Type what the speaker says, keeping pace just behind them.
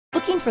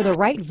Looking for the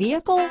right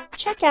vehicle?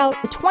 Check out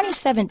the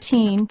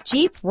 2017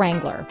 Jeep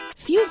Wrangler.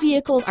 Few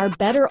vehicles are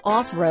better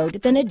off-road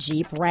than a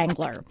Jeep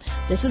Wrangler.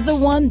 This is the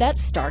one that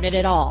started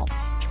it all.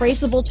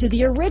 Traceable to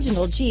the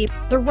original Jeep,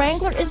 the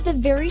Wrangler is the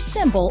very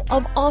symbol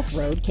of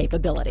off-road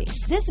capability.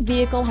 This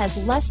vehicle has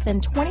less than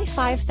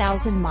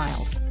 25,000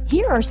 miles.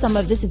 Here are some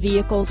of this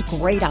vehicle's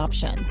great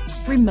options: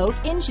 remote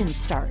engine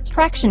start,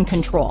 traction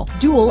control,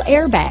 dual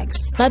airbags,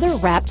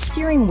 leather-wrapped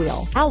steering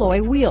wheel,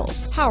 alloy wheels,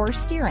 power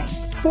steering,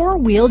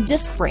 four-wheel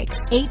disc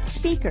brakes, 8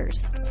 speakers,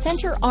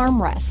 center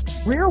armrest,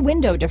 rear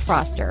window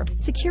defroster,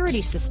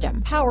 security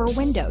system, power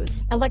windows,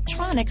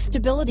 electronic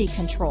stability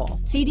control,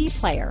 CD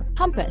player,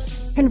 compass,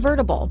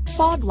 convertible,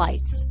 fog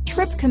lights,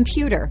 trip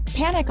computer,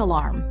 panic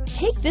alarm.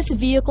 Take this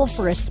vehicle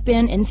for a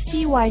spin and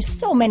see why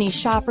so many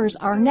shoppers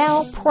are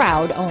now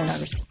proud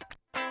owners.